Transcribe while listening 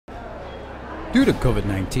Due to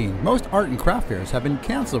COVID-19, most art and craft fairs have been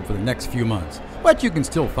canceled for the next few months, but you can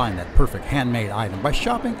still find that perfect handmade item by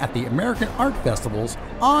shopping at the American Art Festivals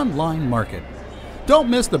online market. Don't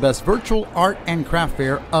miss the best virtual art and craft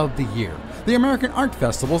fair of the year, the American Art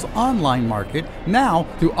Festivals online market, now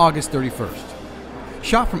through August 31st.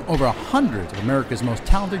 Shop from over hundreds of America's most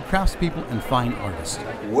talented craftspeople and fine artists.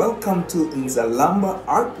 Welcome to Nzalamba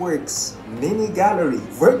Artworks mini gallery,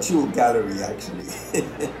 virtual gallery actually.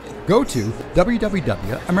 Go to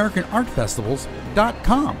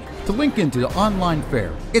www.AmericanArtFestivals.com to link into the online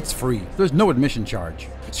fair. It's free, there's no admission charge.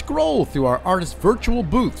 Scroll through our artists' virtual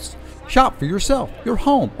booths. Shop for yourself, your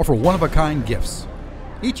home, or for one-of-a-kind gifts.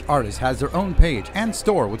 Each artist has their own page and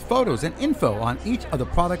store with photos and info on each of the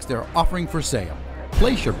products they're offering for sale.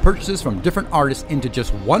 Place your purchases from different artists into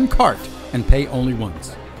just one cart and pay only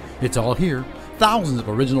once. It's all here. Thousands of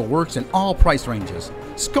original works in all price ranges.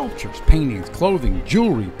 Sculptures, paintings, clothing,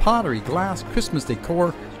 jewelry, pottery, glass, Christmas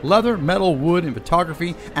decor, leather, metal, wood, and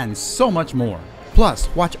photography, and so much more. Plus,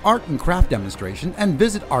 watch art and craft demonstrations and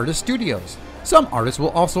visit artist studios. Some artists will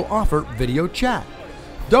also offer video chat.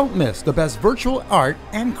 Don't miss the best virtual art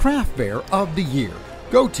and craft fair of the year.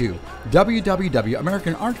 Go to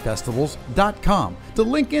www.AmericanArtFestivals.com to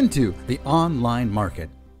link into the online market.